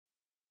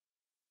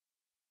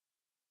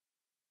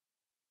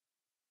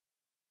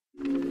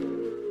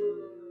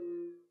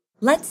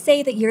Let's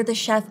say that you're the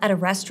chef at a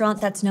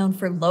restaurant that's known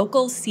for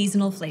local,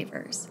 seasonal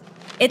flavors.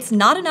 It's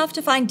not enough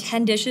to find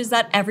 10 dishes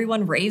that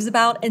everyone raves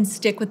about and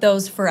stick with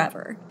those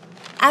forever.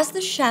 As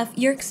the chef,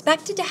 you're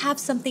expected to have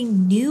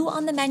something new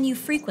on the menu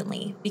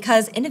frequently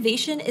because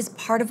innovation is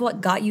part of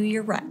what got you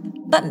your rep.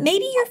 But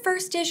maybe your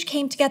first dish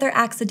came together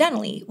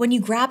accidentally when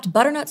you grabbed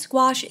butternut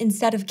squash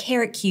instead of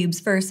carrot cubes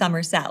for a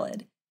summer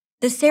salad.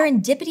 The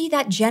serendipity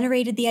that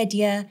generated the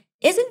idea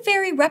isn't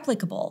very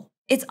replicable.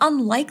 It's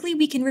unlikely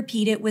we can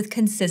repeat it with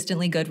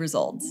consistently good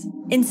results.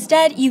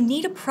 Instead, you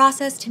need a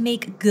process to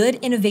make good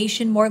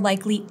innovation more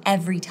likely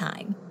every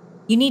time.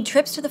 You need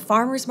trips to the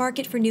farmer's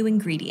market for new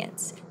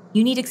ingredients.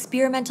 You need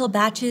experimental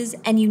batches,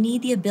 and you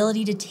need the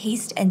ability to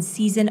taste and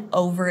season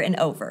over and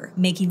over,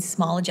 making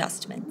small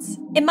adjustments.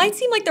 It might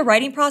seem like the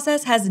writing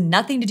process has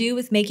nothing to do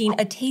with making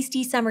a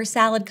tasty summer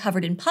salad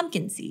covered in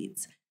pumpkin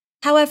seeds.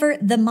 However,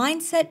 the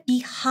mindset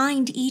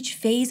behind each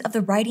phase of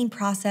the writing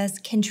process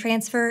can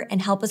transfer and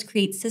help us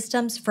create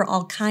systems for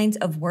all kinds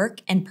of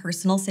work and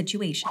personal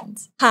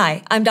situations.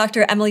 Hi, I'm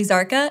Dr. Emily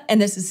Zarka, and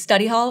this is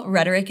Study Hall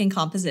Rhetoric and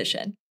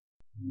Composition.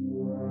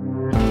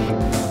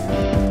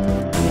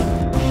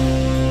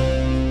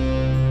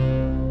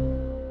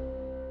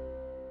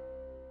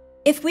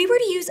 If we were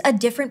to use a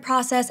different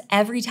process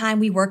every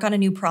time we work on a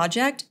new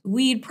project,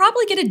 we'd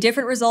probably get a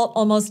different result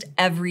almost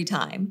every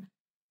time.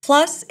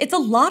 Plus, it's a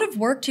lot of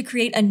work to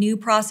create a new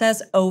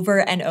process over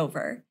and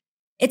over.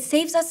 It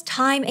saves us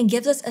time and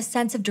gives us a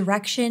sense of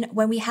direction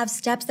when we have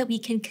steps that we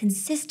can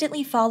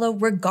consistently follow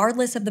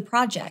regardless of the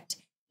project,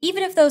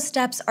 even if those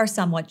steps are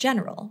somewhat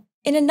general.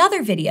 In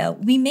another video,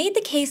 we made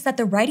the case that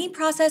the writing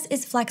process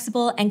is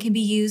flexible and can be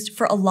used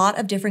for a lot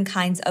of different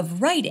kinds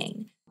of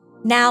writing.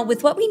 Now,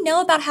 with what we know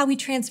about how we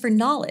transfer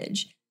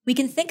knowledge, we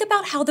can think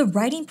about how the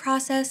writing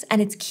process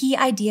and its key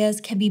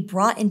ideas can be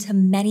brought into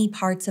many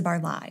parts of our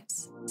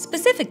lives.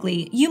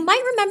 Specifically, you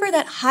might remember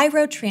that high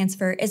road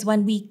transfer is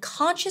when we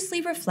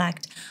consciously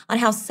reflect on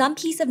how some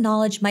piece of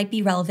knowledge might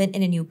be relevant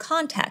in a new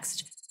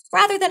context,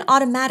 rather than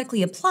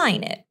automatically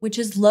applying it, which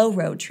is low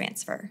road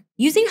transfer.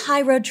 Using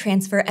high road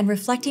transfer and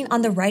reflecting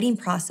on the writing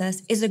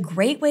process is a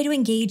great way to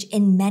engage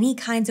in many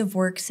kinds of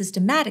work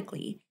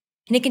systematically.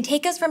 And it can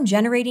take us from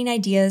generating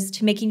ideas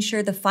to making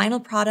sure the final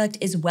product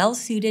is well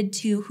suited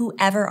to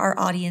whoever our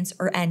audience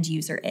or end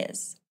user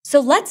is. So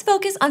let's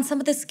focus on some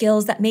of the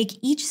skills that make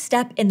each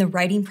step in the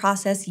writing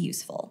process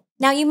useful.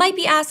 Now you might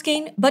be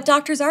asking, but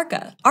Dr.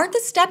 Zarka, aren't the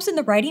steps in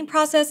the writing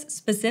process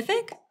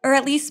specific? Or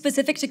at least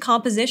specific to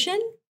composition?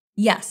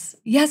 Yes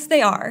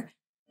they are.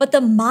 But the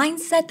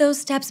mindset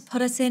those steps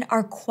put us in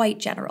are quite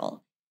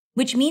general,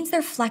 which means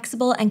they're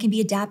flexible and can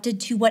be adapted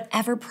to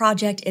whatever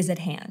project is at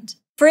hand.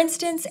 For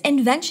instance,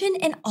 invention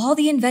and all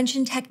the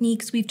invention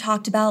techniques we've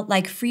talked about,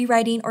 like free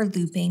writing or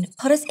looping,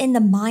 put us in the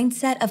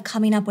mindset of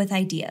coming up with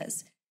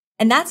ideas.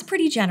 And that's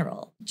pretty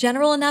general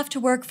enough to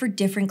work for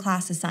different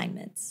class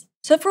assignments.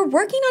 So if we're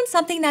working on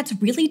something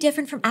that's really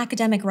different from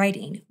academic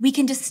writing, we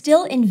can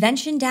distill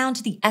invention down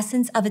to the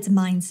essence of its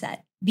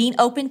mindset, being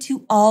open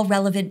to all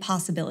relevant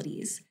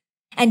possibilities,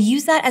 and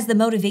use that as the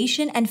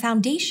motivation and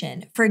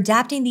foundation for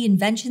adapting the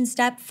invention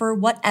step for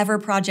whatever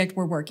project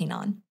we're working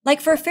on.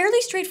 Like for a fairly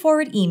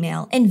straightforward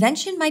email,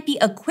 invention might be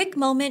a quick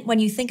moment when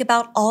you think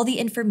about all the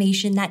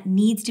information that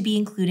needs to be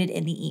included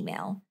in the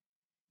email.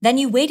 Then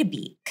you wait a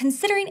beat,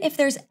 considering if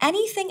there's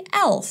anything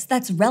else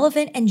that's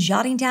relevant and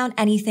jotting down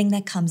anything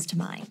that comes to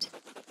mind.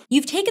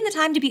 You've taken the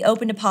time to be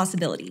open to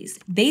possibilities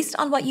based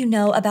on what you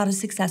know about a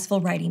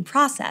successful writing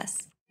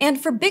process. And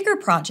for bigger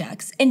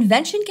projects,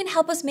 invention can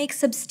help us make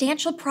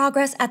substantial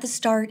progress at the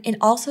start and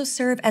also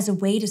serve as a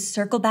way to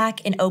circle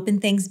back and open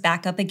things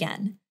back up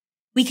again.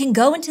 We can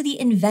go into the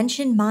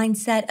invention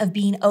mindset of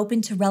being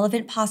open to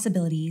relevant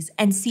possibilities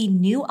and see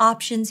new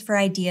options for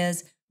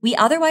ideas we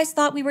otherwise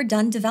thought we were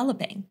done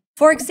developing.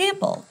 For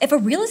example, if a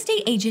real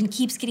estate agent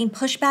keeps getting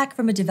pushback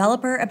from a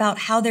developer about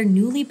how their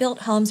newly built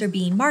homes are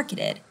being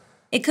marketed,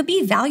 it could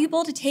be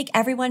valuable to take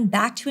everyone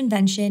back to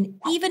invention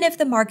even if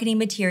the marketing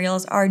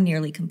materials are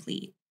nearly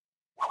complete.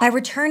 By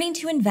returning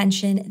to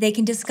invention, they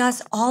can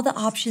discuss all the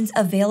options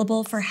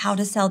available for how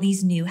to sell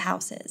these new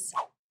houses.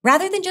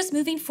 Rather than just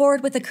moving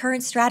forward with the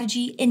current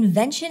strategy,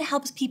 invention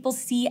helps people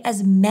see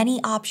as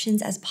many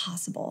options as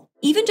possible.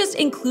 Even just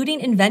including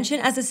invention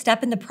as a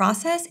step in the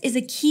process is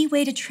a key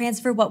way to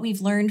transfer what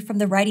we've learned from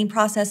the writing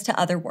process to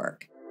other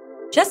work.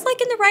 Just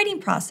like in the writing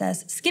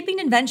process, skipping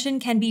invention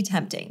can be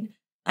tempting.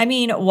 I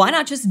mean, why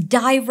not just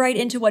dive right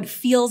into what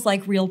feels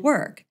like real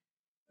work?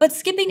 But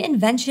skipping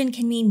invention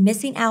can mean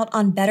missing out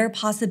on better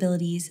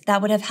possibilities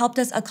that would have helped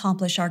us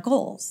accomplish our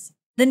goals.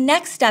 The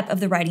next step of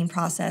the writing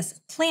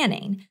process,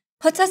 planning,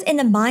 puts us in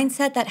the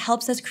mindset that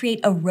helps us create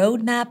a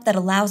roadmap that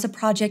allows a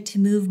project to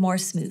move more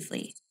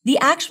smoothly. The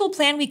actual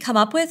plan we come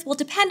up with will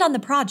depend on the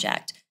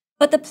project,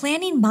 but the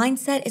planning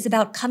mindset is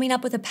about coming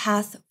up with a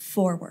path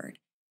forward.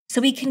 So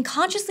we can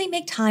consciously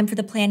make time for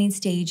the planning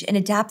stage and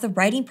adapt the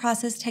writing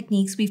process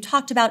techniques we've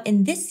talked about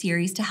in this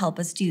series to help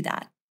us do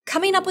that.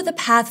 Coming up with a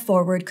path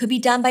forward could be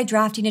done by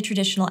drafting a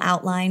traditional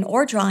outline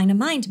or drawing a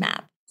mind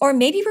map. Or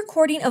maybe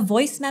recording a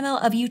voice memo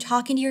of you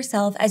talking to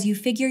yourself as you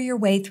figure your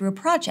way through a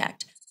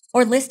project,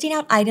 or listing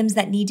out items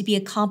that need to be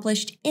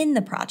accomplished in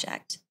the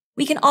project.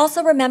 We can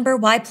also remember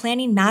why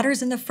planning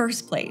matters in the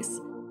first place.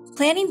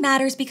 Planning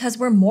matters because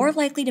we're more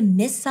likely to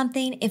miss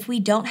something if we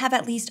don't have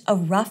at least a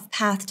rough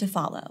path to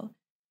follow.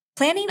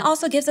 Planning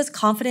also gives us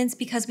confidence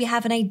because we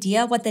have an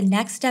idea what the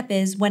next step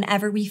is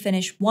whenever we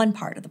finish one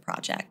part of the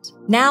project.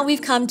 Now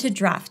we've come to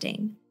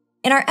drafting.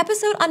 In our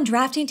episode on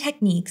drafting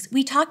techniques,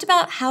 we talked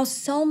about how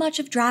so much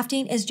of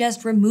drafting is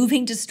just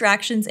removing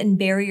distractions and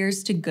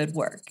barriers to good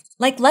work.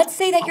 Like, let's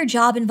say that your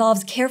job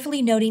involves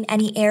carefully noting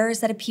any errors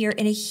that appear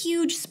in a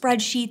huge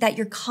spreadsheet that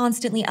you're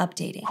constantly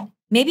updating.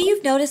 Maybe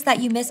you've noticed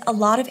that you miss a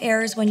lot of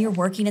errors when you're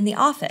working in the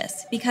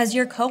office because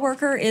your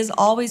coworker is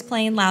always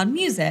playing loud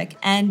music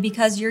and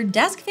because your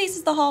desk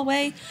faces the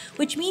hallway,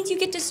 which means you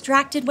get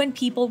distracted when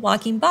people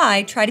walking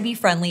by try to be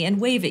friendly and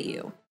wave at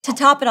you. To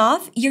top it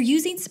off, you're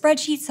using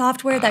spreadsheet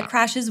software that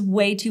crashes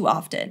way too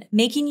often,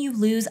 making you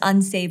lose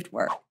unsaved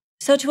work.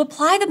 So to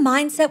apply the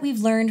mindset we've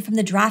learned from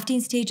the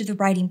drafting stage of the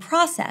writing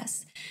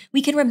process,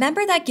 we can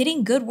remember that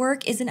getting good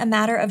work isn't a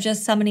matter of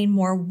just summoning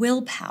more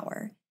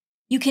willpower.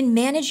 You can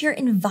manage your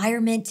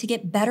environment to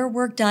get better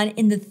work done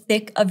in the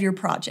thick of your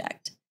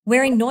project.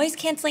 Wearing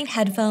noise-canceling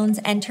headphones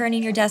and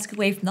turning your desk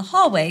away from the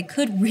hallway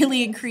could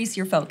really increase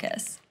your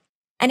focus.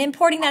 And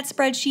importing that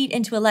spreadsheet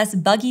into a less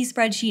buggy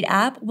spreadsheet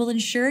app will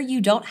ensure you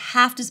don't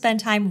have to spend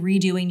time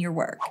redoing your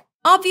work.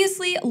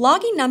 Obviously,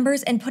 logging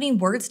numbers and putting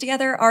words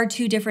together are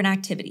two different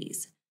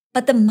activities.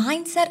 But the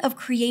mindset of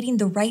creating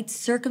the right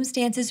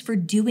circumstances for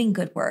doing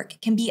good work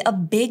can be a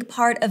big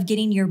part of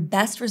getting your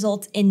best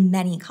results in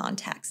many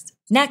contexts.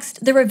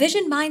 Next, the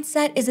revision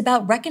mindset is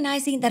about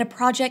recognizing that a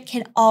project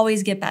can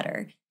always get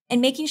better and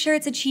making sure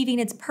it's achieving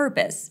its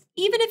purpose,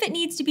 even if it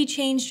needs to be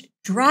changed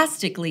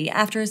drastically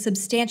after a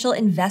substantial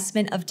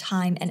investment of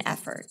time and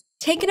effort.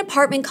 Take an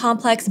apartment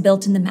complex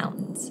built in the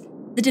mountains.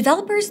 The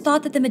developers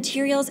thought that the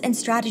materials and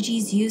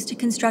strategies used to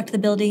construct the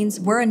buildings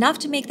were enough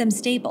to make them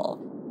stable,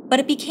 but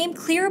it became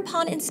clear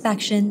upon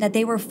inspection that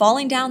they were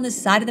falling down the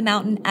side of the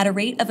mountain at a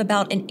rate of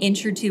about an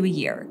inch or two a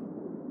year.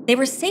 They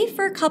were safe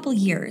for a couple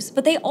years,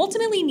 but they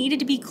ultimately needed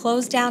to be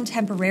closed down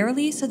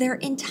temporarily so their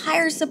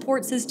entire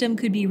support system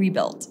could be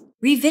rebuilt.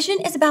 Revision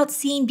is about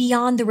seeing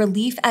beyond the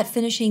relief at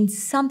finishing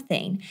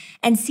something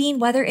and seeing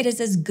whether it is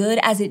as good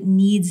as it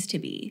needs to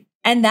be.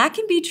 And that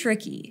can be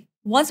tricky.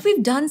 Once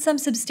we've done some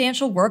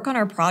substantial work on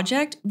our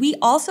project, we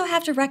also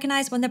have to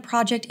recognize when the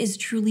project is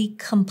truly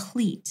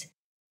complete.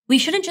 We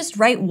shouldn't just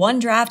write one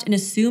draft and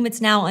assume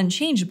it's now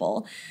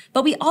unchangeable,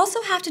 but we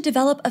also have to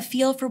develop a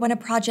feel for when a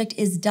project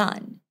is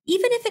done,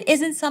 even if it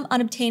isn't some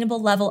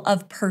unobtainable level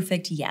of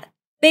perfect yet.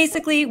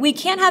 Basically, we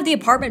can't have the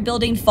apartment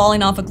building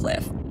falling off a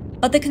cliff.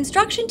 But the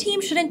construction team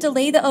shouldn't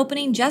delay the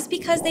opening just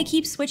because they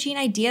keep switching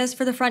ideas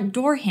for the front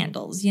door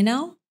handles, you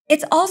know?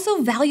 It's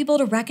also valuable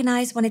to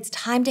recognize when it's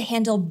time to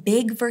handle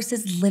big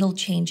versus little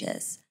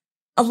changes.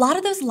 A lot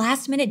of those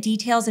last-minute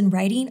details in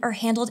writing are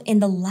handled in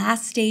the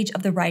last stage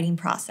of the writing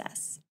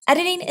process.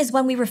 Editing is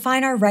when we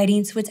refine our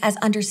writing so it's as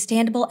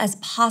understandable as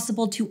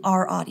possible to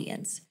our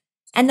audience.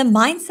 And the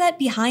mindset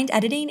behind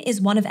editing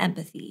is one of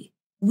empathy.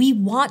 We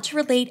want to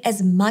relate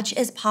as much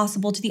as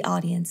possible to the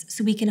audience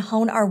so we can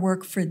hone our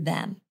work for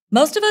them.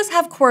 Most of us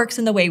have quirks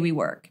in the way we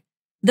work.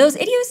 Those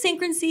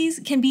idiosyncrasies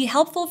can be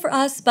helpful for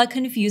us but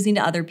confusing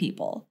to other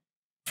people.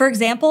 For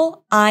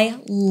example,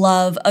 I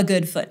love a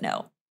good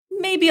footnote.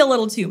 Maybe a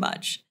little too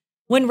much.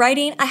 When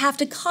writing, I have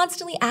to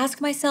constantly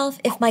ask myself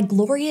if my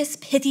glorious,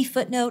 pithy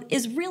footnote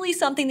is really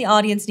something the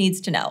audience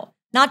needs to know,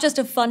 not just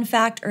a fun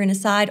fact or an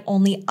aside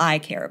only I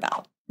care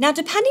about. Now,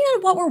 depending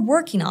on what we're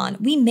working on,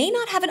 we may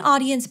not have an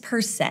audience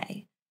per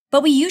se,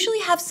 but we usually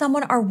have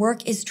someone our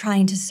work is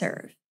trying to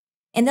serve.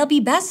 And they'll be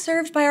best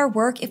served by our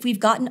work if we've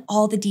gotten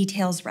all the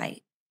details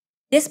right.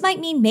 This might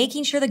mean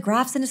making sure the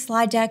graphs in a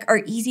slide deck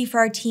are easy for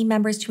our team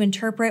members to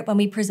interpret when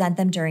we present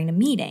them during a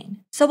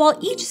meeting. So while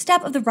each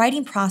step of the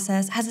writing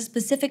process has a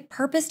specific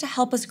purpose to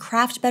help us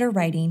craft better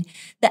writing,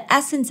 the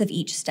essence of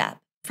each step,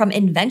 from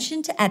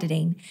invention to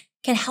editing,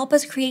 can help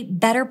us create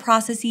better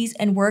processes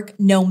and work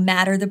no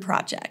matter the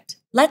project.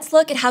 Let's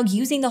look at how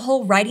using the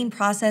whole writing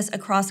process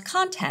across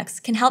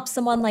contexts can help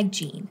someone like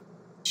Jean.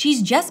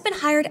 She's just been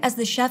hired as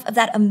the chef of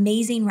that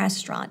amazing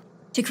restaurant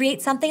to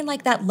create something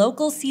like that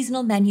local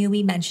seasonal menu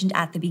we mentioned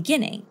at the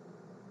beginning.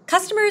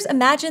 Customers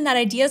imagine that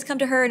ideas come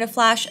to her in a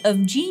flash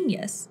of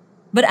genius,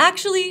 but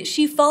actually,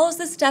 she follows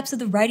the steps of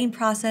the writing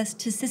process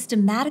to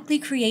systematically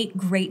create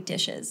great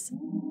dishes.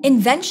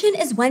 Invention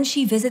is when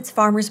she visits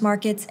farmers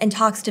markets and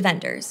talks to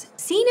vendors,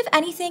 seeing if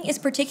anything is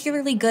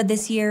particularly good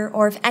this year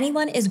or if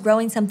anyone is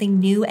growing something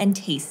new and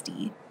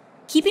tasty.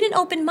 Keeping an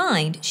open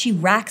mind, she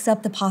racks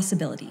up the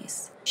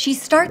possibilities. She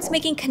starts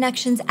making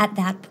connections at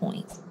that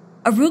point.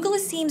 Arugula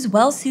seems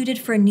well suited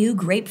for a new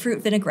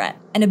grapefruit vinaigrette,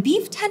 and a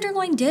beef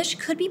tenderloin dish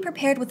could be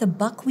prepared with a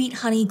buckwheat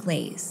honey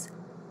glaze.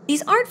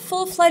 These aren't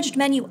full-fledged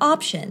menu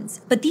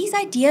options, but these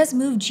ideas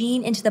move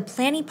Jean into the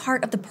planning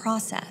part of the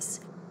process.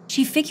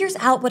 She figures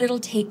out what it'll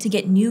take to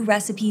get new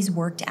recipes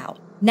worked out.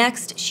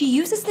 Next, she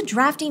uses the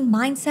drafting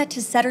mindset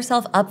to set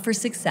herself up for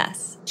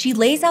success. She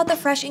lays out the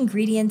fresh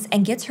ingredients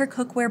and gets her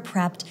cookware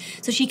prepped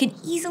so she can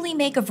easily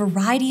make a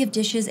variety of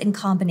dishes in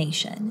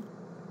combination.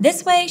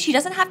 This way, she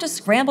doesn't have to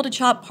scramble to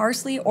chop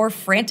parsley or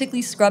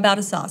frantically scrub out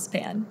a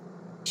saucepan.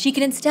 She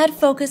can instead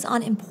focus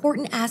on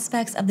important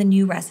aspects of the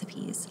new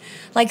recipes,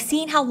 like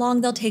seeing how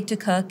long they'll take to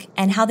cook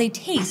and how they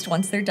taste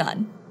once they're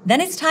done.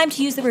 Then it's time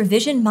to use the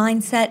revision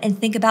mindset and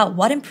think about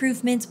what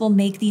improvements will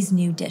make these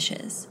new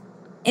dishes.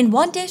 In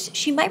one dish,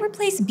 she might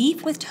replace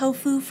beef with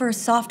tofu for a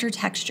softer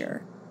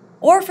texture.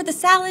 Or for the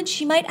salad,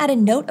 she might add a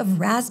note of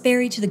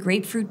raspberry to the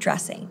grapefruit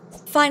dressing.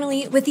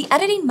 Finally, with the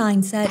editing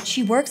mindset,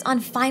 she works on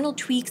final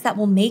tweaks that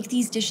will make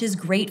these dishes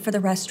great for the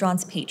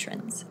restaurant's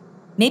patrons.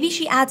 Maybe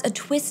she adds a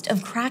twist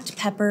of cracked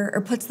pepper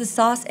or puts the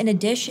sauce in a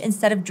dish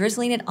instead of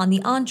drizzling it on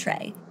the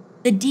entree.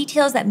 The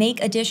details that make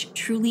a dish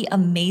truly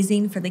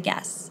amazing for the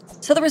guests.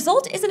 So the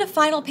result isn't a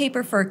final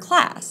paper for a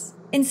class.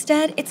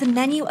 Instead, it's a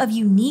menu of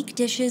unique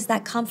dishes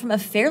that come from a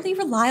fairly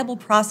reliable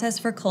process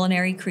for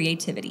culinary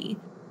creativity.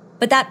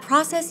 But that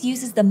process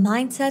uses the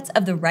mindsets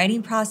of the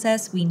writing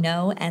process we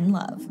know and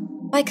love.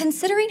 By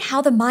considering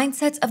how the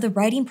mindsets of the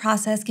writing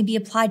process can be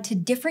applied to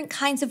different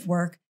kinds of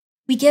work,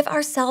 we give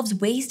ourselves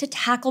ways to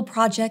tackle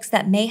projects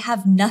that may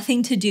have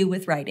nothing to do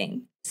with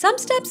writing. Some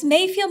steps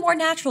may feel more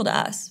natural to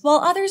us, while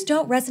others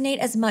don't resonate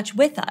as much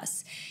with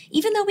us,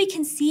 even though we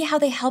can see how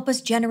they help us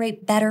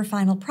generate better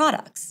final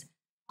products.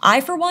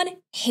 I, for one,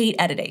 hate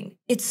editing.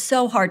 It's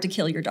so hard to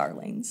kill your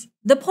darlings.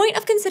 The point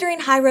of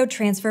considering high road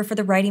transfer for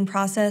the writing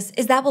process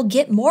is that we'll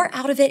get more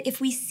out of it if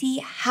we see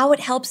how it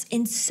helps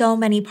in so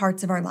many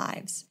parts of our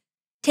lives.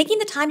 Taking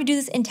the time to do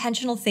this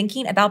intentional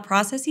thinking about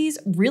processes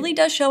really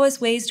does show us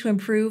ways to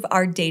improve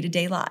our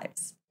day-to-day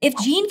lives. If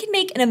Jean can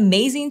make an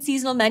amazing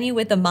seasonal menu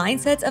with the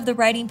mindsets of the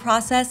writing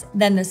process,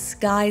 then the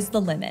sky's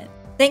the limit.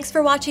 Thanks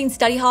for watching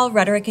Study Hall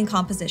Rhetoric and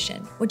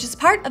Composition, which is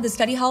part of the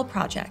Study Hall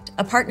Project,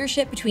 a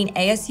partnership between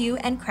ASU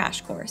and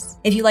Crash Course.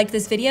 If you liked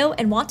this video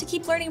and want to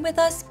keep learning with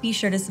us, be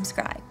sure to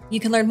subscribe.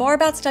 You can learn more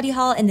about Study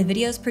Hall in the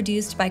videos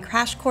produced by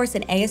Crash Course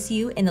and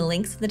ASU in the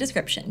links in the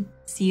description.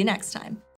 See you next time.